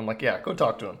talk to him. And I'm like, yeah, go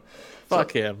talk to him.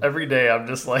 Fuck him. Every day, I'm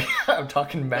just like, I'm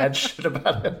talking mad shit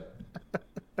about him.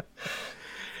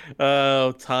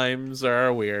 Oh, times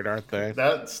are weird, aren't they?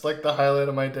 That's like the highlight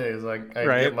of my day. Is like I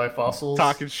Right? get my fossils,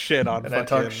 Talking shit on and I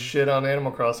talk fucking. shit on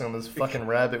Animal Crossing on this fucking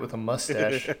rabbit with a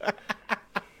mustache.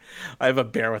 I have a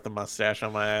bear with a mustache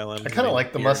on my island. I kind of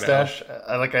like the Here now. mustache.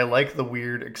 I like the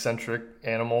weird eccentric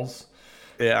animals.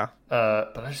 Yeah.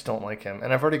 But I just don't like him.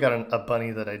 And I've already got a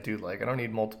bunny that I do like. I don't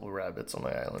need multiple rabbits on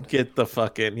my island. Get the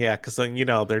fucking yeah, because then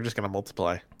they're just gonna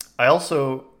multiply. I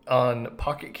also on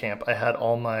Pocket Camp I had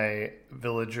all my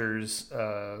villagers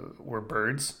were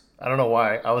birds. I don't know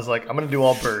why. I was like, I'm gonna do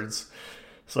all birds.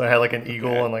 So I had like an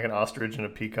eagle and like an ostrich and a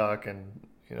peacock and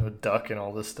a duck and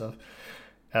all this stuff.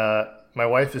 My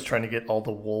wife is trying to get all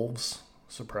the wolves.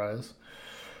 Surprise.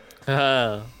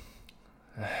 Uh,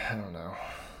 I don't know.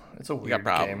 It's a got weird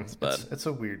problems, game. but- It's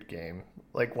a weird game.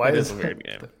 Like, why It is is a weird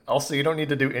game. Also, you don't need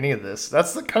to do any of this.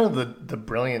 That's the kind of the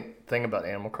brilliant thing about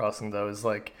Animal Crossing, though, is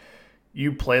like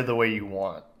you play the way you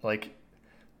want. Like,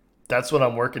 that's what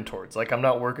I'm working towards. Like, I'm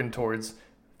not working towards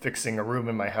fixing a room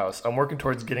in my house. I'm working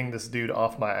towards getting this dude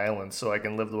off my island so I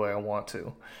can live the way I want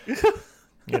to.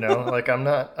 Like I'm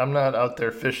not out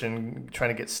there fishing trying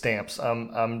to get stamps.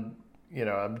 I'm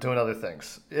doing other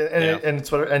things. And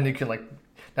it's what, and you can like,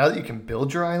 now that you can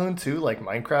build your island too, like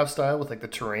Minecraft style with like the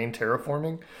terrain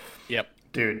terraforming. yep.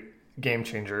 Dude, game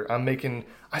changer.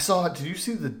 Did you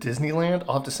see the Disneyland?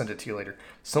 I'll have to send it to you later.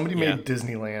 Somebody Yeah. made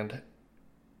Disneyland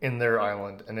in their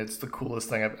island, and it's the coolest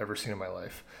thing I've ever seen in my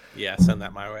life. Yeah, send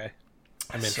that my way.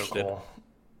 I'm It's so interested. cool.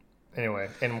 Anyway,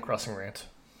 Animal Crossing rant.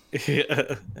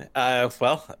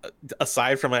 Well,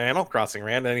 aside from an Animal Crossing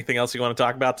rant, anything else you want to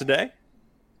talk about today?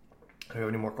 Do you have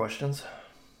any more questions?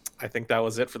 I think that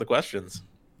was it for the questions.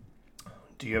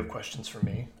 Do you have questions for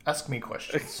me? Ask me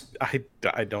questions.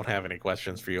 I don't have any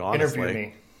questions for you, honestly. Interview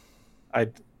me.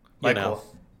 You Michael,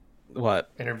 know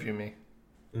what? interview me.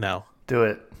 No, Do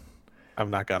it. I'm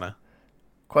not gonna.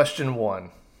 Question 1.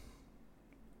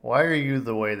 Why are you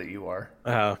the way that you are?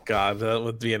 Oh God, that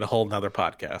would be in a whole nother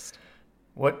podcast.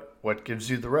 What gives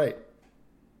you the right?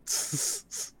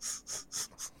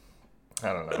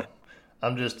 I don't know.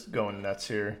 I'm just going nuts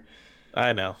here.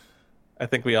 I know. I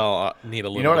think we all need a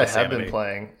little. You know what I bit of have sanity. been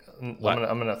playing? What?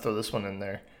 I'm gonna throw this one in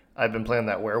there. I've been playing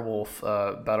that werewolf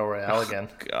battle royale again.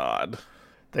 God.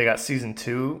 They got season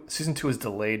 2. Season 2 is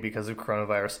delayed because of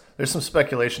coronavirus. There's some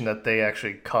speculation that they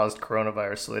actually caused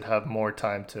coronavirus so they'd have more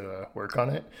time to work on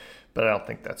it, but I don't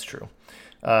think that's true.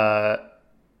 Yeah,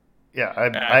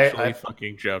 I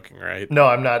Fucking joking, right? no,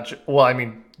 I'm not. Well, I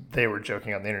mean, they were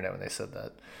joking on the internet when they said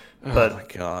that, Oh but my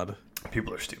God,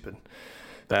 people are stupid.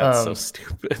 that's so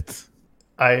stupid.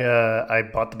 I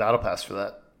bought the battle pass for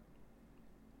that.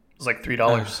 It was like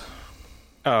 $3.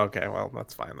 Oh, okay, well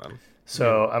that's fine then.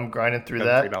 So I'm grinding through $3.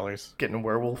 that, getting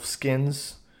werewolf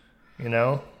skins.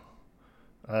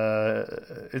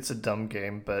 It's a dumb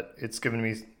game, but it's giving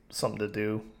me something to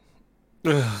do.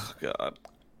 Oh God.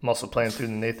 I'm also playing through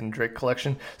the Nathan Drake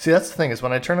collection. See, that's the thing is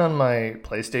when I turn on my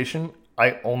PlayStation,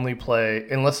 I only play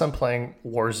unless I'm playing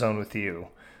Warzone with you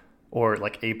or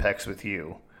like Apex with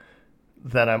you.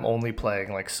 Then I'm only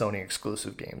playing like Sony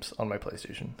exclusive games on my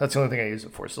PlayStation. That's the only thing I use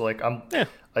it for. So like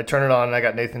I turn it on and I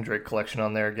got Nathan Drake collection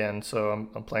on there again. So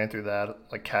I'm playing through that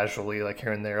like casually, like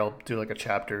here and there. I'll do like a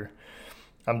chapter.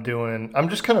 I'm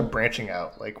just kind of branching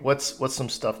out. Like what's some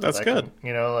stuff That's I good.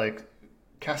 can, like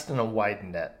casting a wide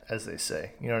net, as they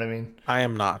say. You know what I mean? I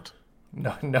am not.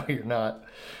 No, you're not.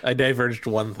 I diverged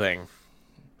one thing.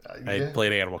 I Yeah.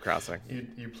 played Animal Crossing.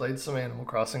 You played some Animal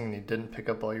Crossing and you didn't pick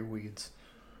up all your weeds.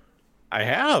 I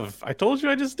have. I told you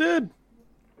I just did.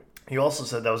 You also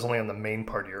said that was only on the main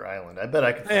part of your island. I bet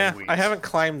I could find Yeah, weeds. I haven't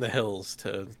climbed the hills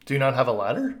to. Do you not have a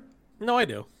ladder? No, I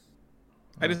do.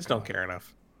 I just don't care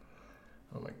enough.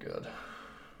 Oh my god.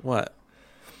 What?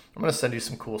 I'm gonna send you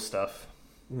some cool stuff.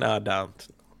 No, don't.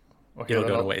 Okay, It'll then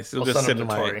go to I'll- waste. It'll I'll just send sit them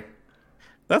in to my. Tori.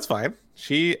 That's fine.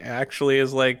 She actually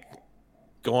is like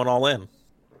going all in.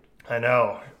 I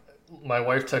know. My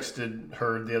wife texted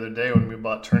her the other day when we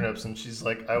bought turnips, and she's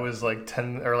like, I was like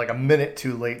 10 or like a minute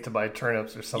too late to buy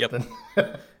turnips or something.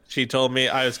 She told me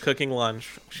I was cooking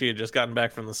lunch. She had just gotten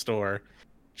back from the store.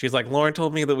 She's like, Lauren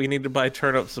told me that we need to buy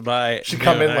turnips by. She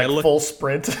come in noon." And like full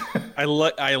sprint. I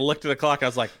looked at the clock. I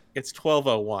was like, it's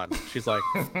 12:01. She's like,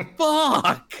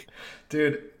 fuck.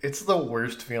 Dude, it's the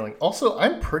worst feeling. Also,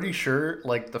 I'm pretty sure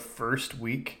like the first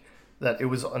week that it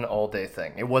was an all day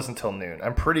thing. It wasn't till noon.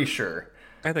 I'm pretty sure.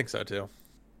 I think so too.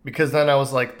 Because then I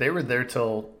was like, they were there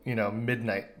till,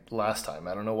 midnight last time.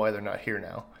 I don't know why they're not here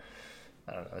now.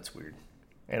 I don't know. It's weird.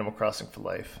 Animal Crossing for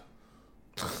life.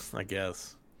 I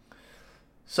guess.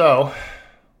 So,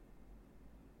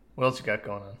 what else you got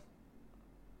going on?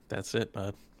 That's it,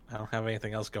 bud. I don't have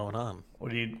anything else going on.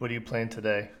 What are you playing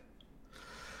today?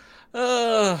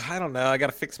 I don't know. I got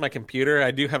to fix my computer.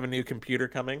 I do have a new computer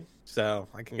coming, so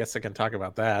I guess I can talk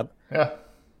about that. Yeah.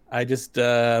 I just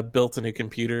built a new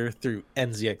computer through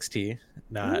NZXT,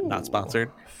 not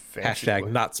sponsored. Fancy Hashtag boy.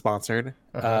 not sponsored.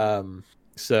 Uh-huh.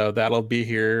 So that'll be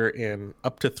here in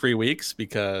up to 3 weeks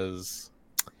because,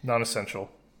 Non-essential.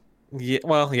 yeah,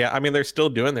 well, yeah. I mean, they're still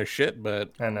doing their shit,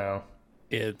 but I know.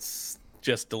 it's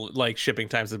just like shipping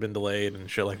times have been delayed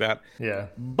and shit like that. Yeah.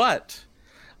 But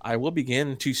I will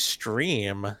begin to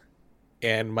stream,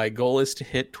 and my goal is to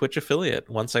hit Twitch affiliate.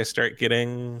 Once I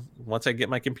get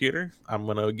my computer, I'm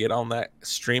gonna get on that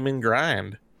streaming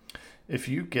grind. If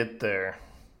you get there,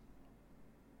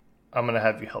 I'm going to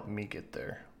have you help me get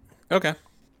there. Okay,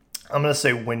 I'm going to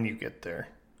say when you get there,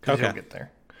 because Okay. you'll get there.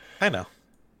 I know.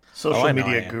 Social I know I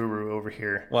media am. guru over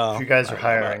here. Well, if you guys I are don't know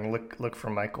hiring, look for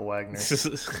Michael Wagner.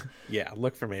 Yeah,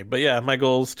 look for me. But yeah, my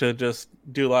goal is to just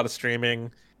do a lot of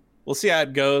streaming. We'll see how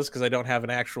it goes because I don't have an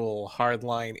actual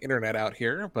hardline internet out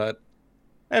here, but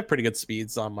I have pretty good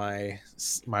speeds on my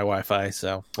Wi-Fi,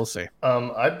 so we'll see.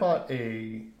 I bought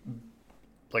a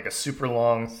super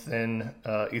long, thin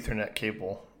Ethernet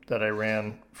cable that I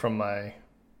ran from my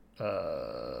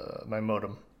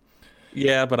modem.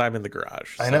 Yeah, but I'm in the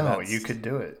garage. I so know that's- you could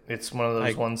do it. It's one of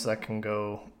those ones that can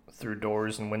go through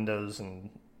doors and windows and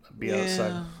be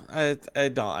outside. I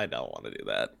don't want to do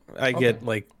that. I get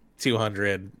like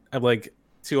 200. I'm like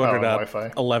 200 on up,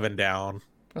 Wi-Fi? 11 down.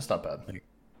 That's not bad.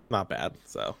 Not bad.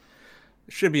 So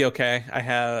it should be okay. I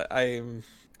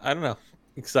don't know.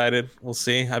 Excited. We'll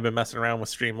see. I've been messing around with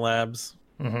Streamlabs,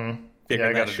 Mm-hmm. figuring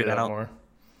I got that to do shit that out, more.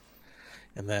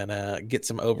 and then get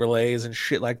some overlays and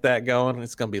shit like that going.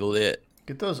 It's gonna be lit.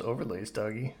 Get those overlays,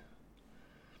 doggy.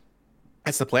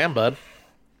 That's the plan, bud.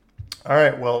 All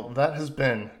right, well, that has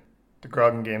been the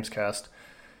Grogan Games Cast.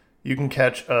 You can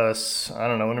catch us, I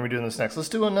don't know, when are we doing this next? Let's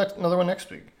do another one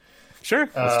next week. Sure.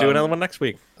 Let's do another one next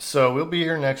week. So we'll be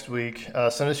here next week.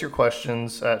 Send us your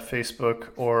questions at Facebook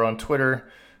or on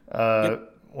Twitter.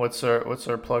 What's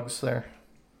our plugs there?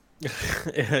 You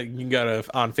can go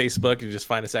on Facebook and just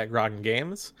find us at Grog and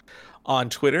Games. On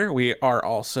Twitter, we are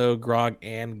also Grog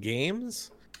and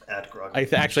Games. At Grog. I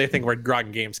think we're Grog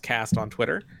and Games Cast on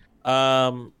Twitter.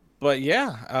 But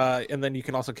yeah, and then you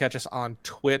can also catch us on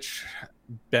Twitch.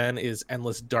 Ben is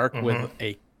Endless Dark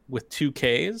with 2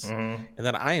 Ks, and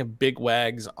then I am Big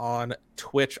Wags on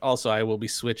Twitch. Also, I will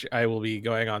be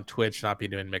going on Twitch, not be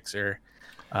doing Mixer.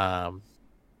 It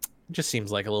just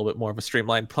seems like a little bit more of a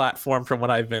streamlined platform from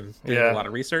what I've been doing a lot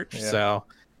of research. Yeah. So,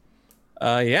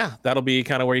 that'll be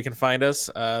kind of where you can find us.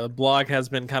 The blog has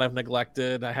been kind of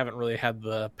neglected. I haven't really had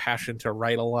the passion to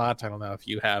write a lot. I don't know if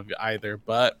you have either,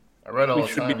 but I read all we the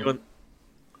should time. be doing.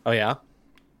 Oh yeah.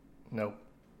 Nope.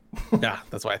 Yeah,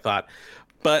 that's what I thought.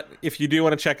 But if you do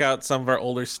want to check out some of our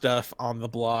older stuff on the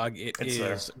blog, it's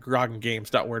is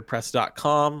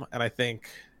grogangames.wordpress.com. And I think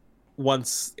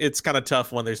once it's kind of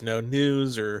tough when there's no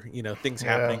news or things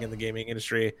happening in the gaming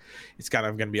industry, it's kind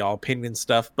of going to be all opinion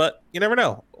stuff. But you never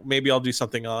know. Maybe I'll do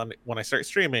something on when I start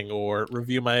streaming or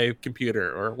review my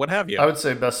computer or what have you. I would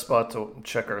say best spot to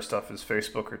check our stuff is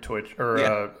Facebook or Twitch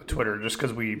or Twitter, just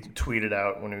because we tweet it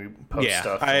out when we post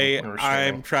stuff. when we're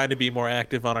streaming. I'm trying to be more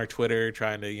active on our Twitter,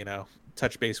 trying to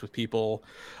touch base with people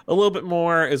a little bit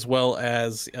more, as well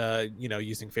as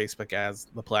using Facebook as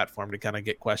the platform to kind of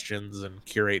get questions and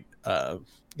curate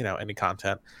any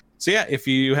content. So yeah, if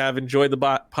you have enjoyed the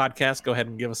podcast, go ahead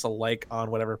and give us a like on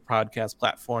whatever podcast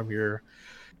platform you're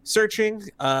searching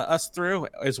us through,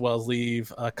 as well as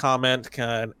leave a comment.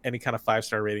 Any kind of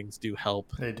 5-star ratings do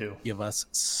help. They do give us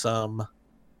some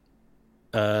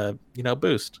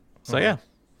boost. So yeah,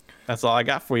 that's all I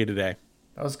got for you today.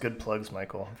 That was good plugs,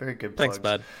 Michael. Very good plugs. Thanks,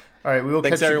 bud. All right, we will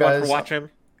Thanks catch you everyone guys. for watching.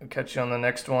 We'll catch you on the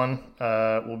next one.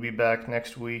 We'll be back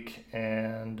next week,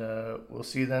 and we'll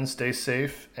see you then. Stay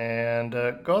safe and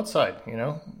go outside.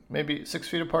 Maybe 6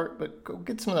 feet apart, but go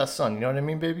get some of that sun. You know what I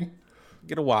mean, baby?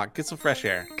 Get a walk. Get some fresh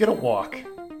air. Get a walk.